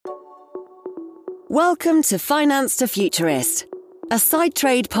Welcome to Finance to Futurist, a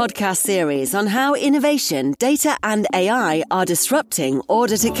Sidetrade podcast series on how innovation, data and AI are disrupting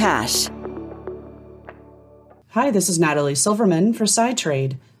order to cash. Hi, this is Natalie Silverman for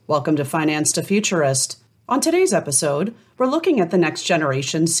Sidetrade. Welcome to Finance to Futurist. On today's episode, we're looking at the Next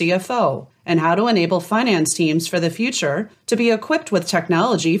Generation CFO and how to enable finance teams for the future to be equipped with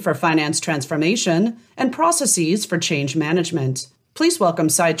technology for finance transformation and processes for change management. Please welcome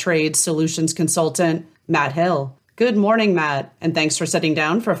Sidetrade Solutions Consultant, Matt Hill. Good morning, Matt, and thanks for sitting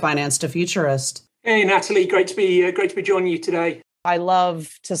down for Finance to Futurist. Hey, Natalie, great to be joining you today. I love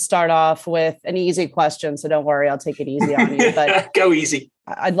to start off with an easy question, so don't worry, I'll take it easy on you. But go easy.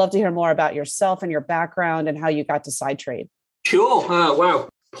 I'd love to hear more about yourself and your background and how you got to Sidetrade. Sure. Wow.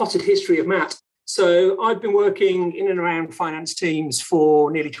 Potted history of Matt. So I've been working in and around finance teams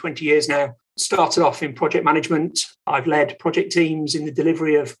for nearly 20 years now. Started off in project management. I've led project teams in the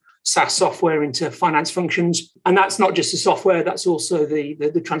delivery of SaaS software into finance functions. And that's not just the software, that's also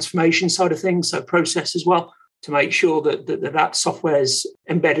the transformation side of things, so process as well, to make sure that software is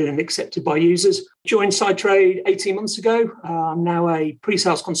embedded and accepted by users. Joined Sidetrade 18 months ago. I'm now a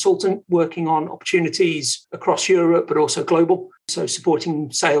pre-sales consultant working on opportunities across Europe, but also global. So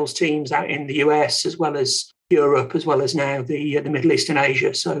supporting sales teams out in the US, as well as Europe, as well as now the Middle East and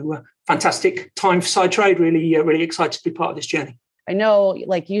Asia. So fantastic time for Sidetrade. Really excited to be part of this journey. I know,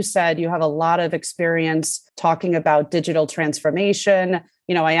 like you said, you have a lot of experience talking about digital transformation.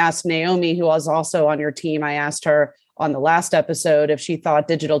 You know, I asked Naomi, who was also on your team, I asked her on the last episode if she thought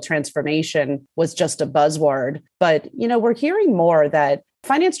digital transformation was just a buzzword. But, you know, we're hearing more that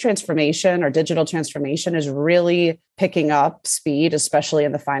finance transformation or digital transformation is really picking up speed, especially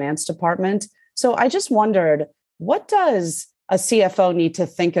in the finance department. So I just wondered, what does a CFO need to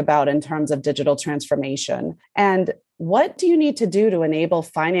think about in terms of digital transformation? And what do you need to do to enable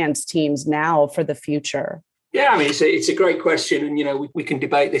finance teams now for the future? Yeah, I mean, it's a great question. And, you know, we can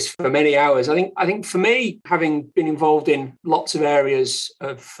debate this for many hours. I think for me, having been involved in lots of areas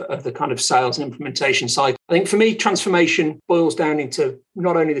of the kind of sales and implementation side, I think for me, transformation boils down into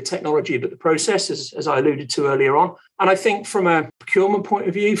not only the technology, but the process, as I alluded to earlier on. And I think from a procurement point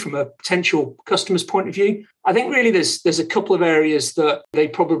of view, from a potential customer's point of view, I think really there's a couple of areas that they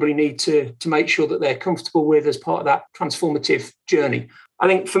probably need to make sure that they're comfortable with as part of that transformative journey. I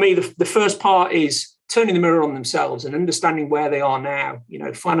think for me, the first part is turning the mirror on themselves and understanding where they are now. You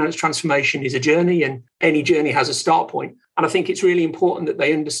know, finance transformation is a journey and any journey has a start point. And I think it's really important that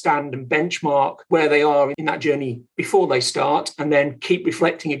they understand and benchmark where they are in that journey before they start and then keep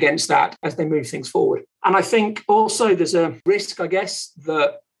reflecting against that as they move things forward. And I think also there's a risk, I guess,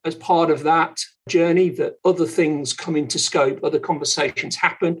 that as part of that journey, that other things come into scope, other conversations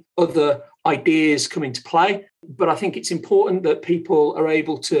happen, other ideas come into play. But I think it's important that people are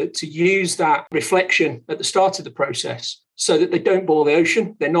able to use that reflection at the start of the process so that they don't boil the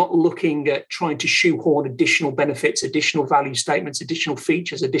ocean. They're not looking at trying to shoehorn additional benefits, additional value statements, additional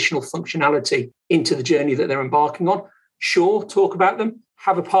features, additional functionality into the journey that they're embarking on. Sure, talk about them.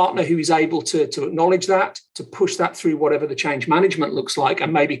 Have a partner who is able to acknowledge that, to push that through whatever the change management looks like,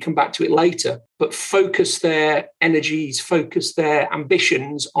 and maybe come back to it later, but focus their energies, focus their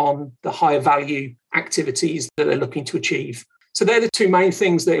ambitions on the higher value activities that they're looking to achieve. So they're the two main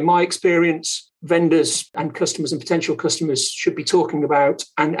things that, in my experience, vendors and customers and potential customers should be talking about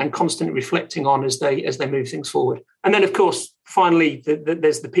and constantly reflecting on as they move things forward. And then, of course, finally,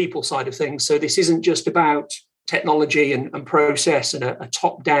 there's the people side of things. So this isn't just about technology and process and a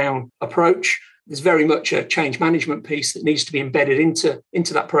top-down approach. There's very much a change management piece that needs to be embedded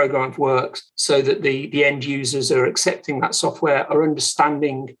into that program of work so that the end users are accepting that software, are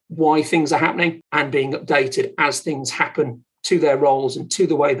understanding why things are happening and being updated as things happen to their roles and to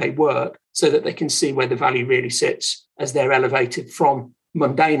the way they work so that they can see where the value really sits as they're elevated from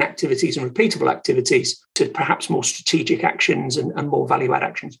mundane activities and repeatable activities to perhaps more strategic actions and more value-add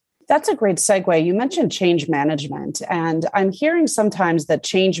actions. That's a great segue. You mentioned change management, and I'm hearing sometimes that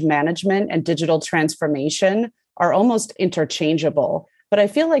change management and digital transformation are almost interchangeable, but I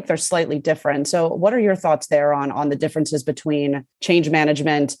feel like they're slightly different. So what are your thoughts there on the differences between change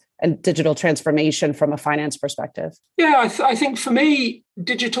management and digital transformation from a finance perspective? Yeah, I think for me,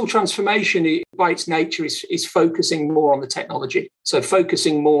 digital transformation by its nature is focusing more on the technology. So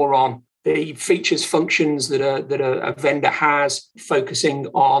focusing more on the features, functions that a vendor has, focusing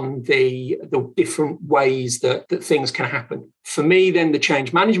on the different ways that things can happen. For me, then the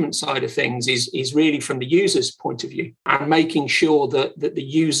change management side of things is really from the user's point of view and making sure that the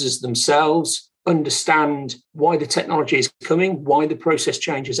users themselves understand why the technology is coming, why the process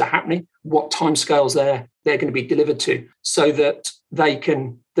changes are happening, what timescales they're going to be delivered to, so that they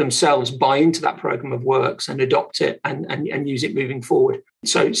can themselves buy into that program of works and adopt it and use it moving forward.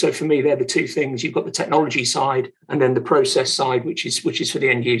 So for me, they're the two things. You've got the technology side and then the process side, which is for the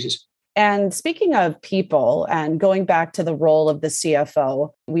end users. And speaking of people and going back to the role of the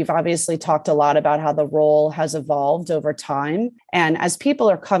CFO, we've obviously talked a lot about how the role has evolved over time. And as people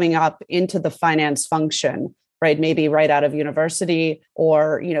are coming up into the finance function, right, maybe right out of university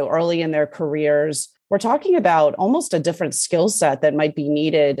or, early in their careers, we're talking about almost a different skill set that might be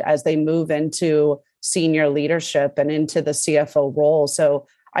needed as they move into senior leadership and into the CFO role. So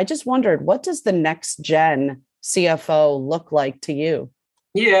I just wondered, what does the next gen CFO look like to you?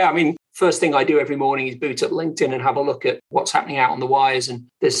 Yeah, first thing I do every morning is boot up LinkedIn and have a look at what's happening out on the wires. And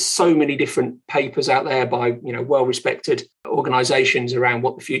there's so many different papers out there by, well-respected organizations around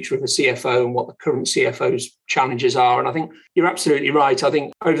what the future of a CFO and what the current CFO's challenges are. And I think you're absolutely right. I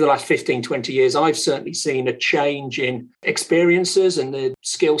think over the last 15, 20 years, I've certainly seen a change in experiences and the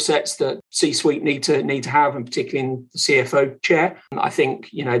skill sets that C-suite need to have, and particularly in the CFO chair. And I think,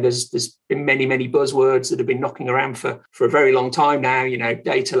 there's been many, many buzzwords that have been knocking around for a very long time now,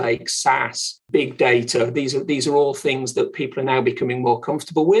 data lakes, SaaS, big data. These are all things that people are now becoming more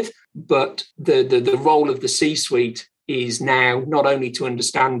comfortable with. But the role of the C-suite is now not only to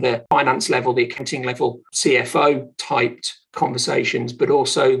understand the finance level, the accounting level, CFO typed conversations, but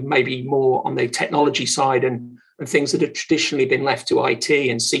also maybe more on the technology side and things that have traditionally been left to IT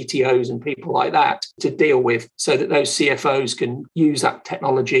and CTOs and people like that to deal with, so that those CFOs can use that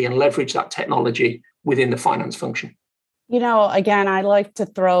technology and leverage that technology within the finance function. Again, I like to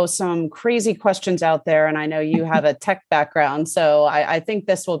throw some crazy questions out there, and I know you have a tech background, so I think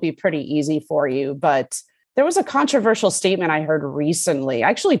this will be pretty easy for you. But there was a controversial statement I heard recently,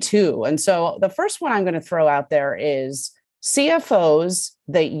 actually two. And so the first one I'm going to throw out there is CFOs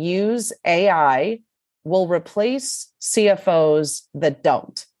that use AI will replace CFOs that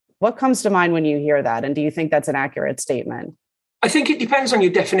don't. What comes to mind when you hear that? And do you think that's an accurate statement? I think it depends on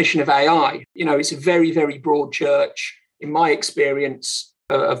your definition of AI. It's a very, very broad church. In my experience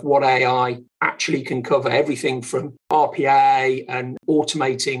of what AI actually can cover, everything from RPA and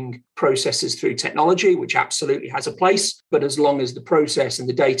automating processes through technology, which absolutely has a place. But as long as the process and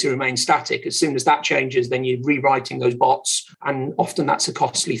the data remain static, as soon as that changes, then you're rewriting those bots. And often that's a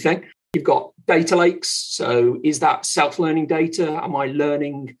costly thing. You've got data lakes. So is that self-learning data? Am I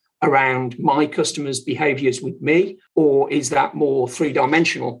learning around my customers' behaviors with me? Or is that more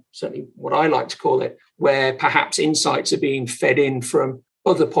three-dimensional, certainly what I like to call it, where perhaps insights are being fed in from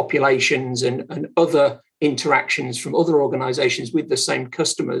other populations and other interactions from other organizations with the same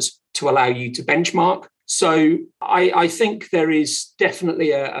customers to allow you to benchmark? So I think there is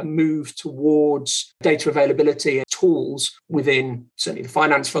definitely a move towards data availability and tools within certainly the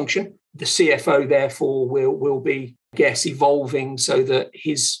finance function. The CFO, therefore, will be, I guess, evolving so that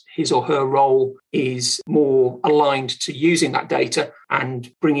his or her role is more aligned to using that data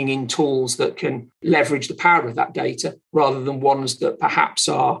and bringing in tools that can leverage the power of that data, rather than ones that perhaps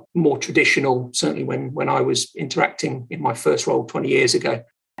are more traditional, certainly when I was interacting in my first role 20 years ago.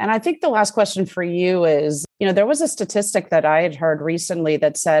 And I think the last question for you is, there was a statistic that I had heard recently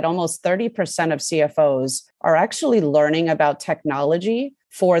that said almost 30% of CFOs are actually learning about technology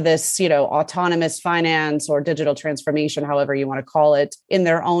for this, autonomous finance or digital transformation, however you want to call it, in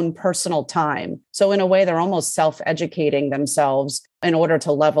their own personal time. So in a way, they're almost self-educating themselves in order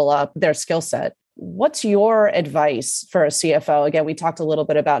to level up their skill set. What's your advice for a CFO? Again, we talked a little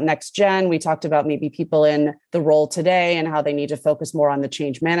bit about next gen. We talked about maybe people in the role today and how they need to focus more on the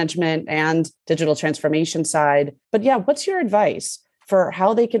change management and digital transformation side. But yeah, what's your advice for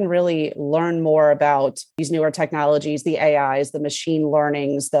how they can really learn more about these newer technologies, the AIs, the machine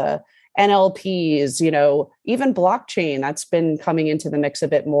learnings, the NLPs, even blockchain that's been coming into the mix a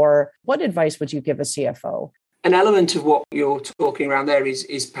bit more? What advice would you give a CFO? An element of what you're talking around there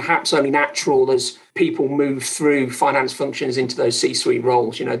is perhaps only natural as people move through finance functions into those C-suite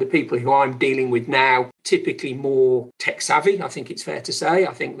roles. The people who I'm dealing with now, typically more tech savvy, I think it's fair to say.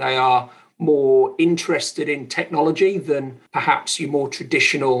 I think they are more interested in technology than perhaps your more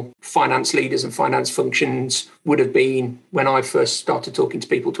traditional finance leaders and finance functions would have been when I first started talking to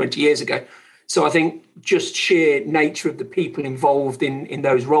people 20 years ago. So I think just sheer nature of the people involved in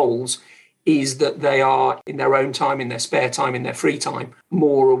those roles is that they are, in their own time, in their spare time, in their free time,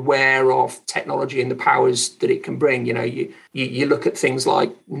 more aware of technology and the powers that it can bring. You look at things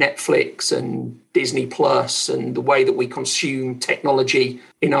like Netflix and Disney Plus and the way that we consume technology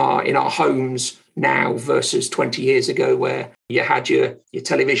in our homes now versus 20 years ago, where You had your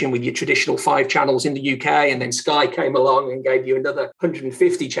television with your traditional 5 channels in the UK, and then Sky came along and gave you another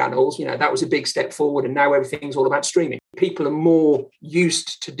 150 channels. That was a big step forward. And now everything's all about streaming. People are more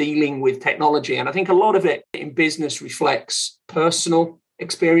used to dealing with technology. And I think a lot of it in business reflects personal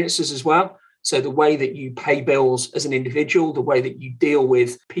experiences as well. So the way that you pay bills as an individual, the way that you deal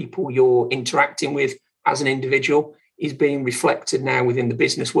with people you're interacting with as an individual is being reflected now within the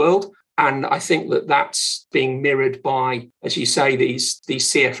business world. And I think that that's being mirrored by, as you say, these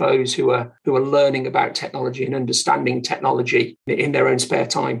CFOs who are learning about technology and understanding technology in their own spare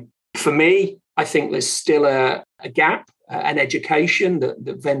time. For me, I think there's still a gap, an education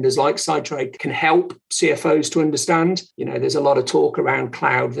that vendors like Sidetrade can help CFOs to understand. There's a lot of talk around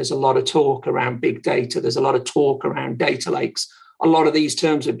cloud. There's a lot of talk around big data. There's a lot of talk around data lakes. A lot of these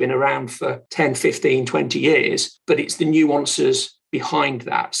terms have been around for 10, 15, 20 years, but it's the nuances behind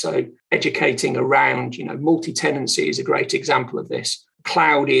that. So educating around, multi-tenancy is a great example of this.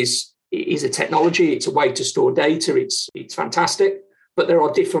 Cloud is a technology. It's a way to store data. It's fantastic. But there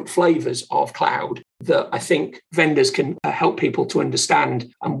are different flavors of cloud that I think vendors can help people to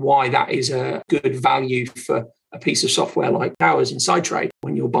understand, and why that is a good value for a piece of software like ours in Sidetrade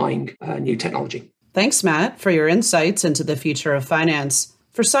when you're buying new technology. Thanks, Matt, for your insights into the future of finance.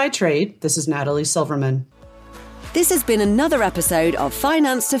 For Sidetrade, this is Natalie Silverman. This has been another episode of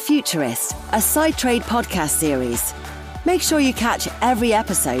Finance to Futurist, a Sidetrade podcast series. Make sure you catch every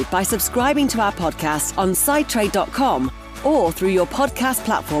episode by subscribing to our podcast on sidetrade.com or through your podcast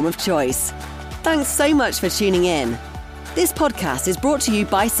platform of choice. Thanks so much for tuning in. This podcast is brought to you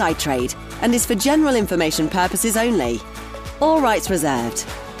by Sidetrade and is for general information purposes only. All rights reserved.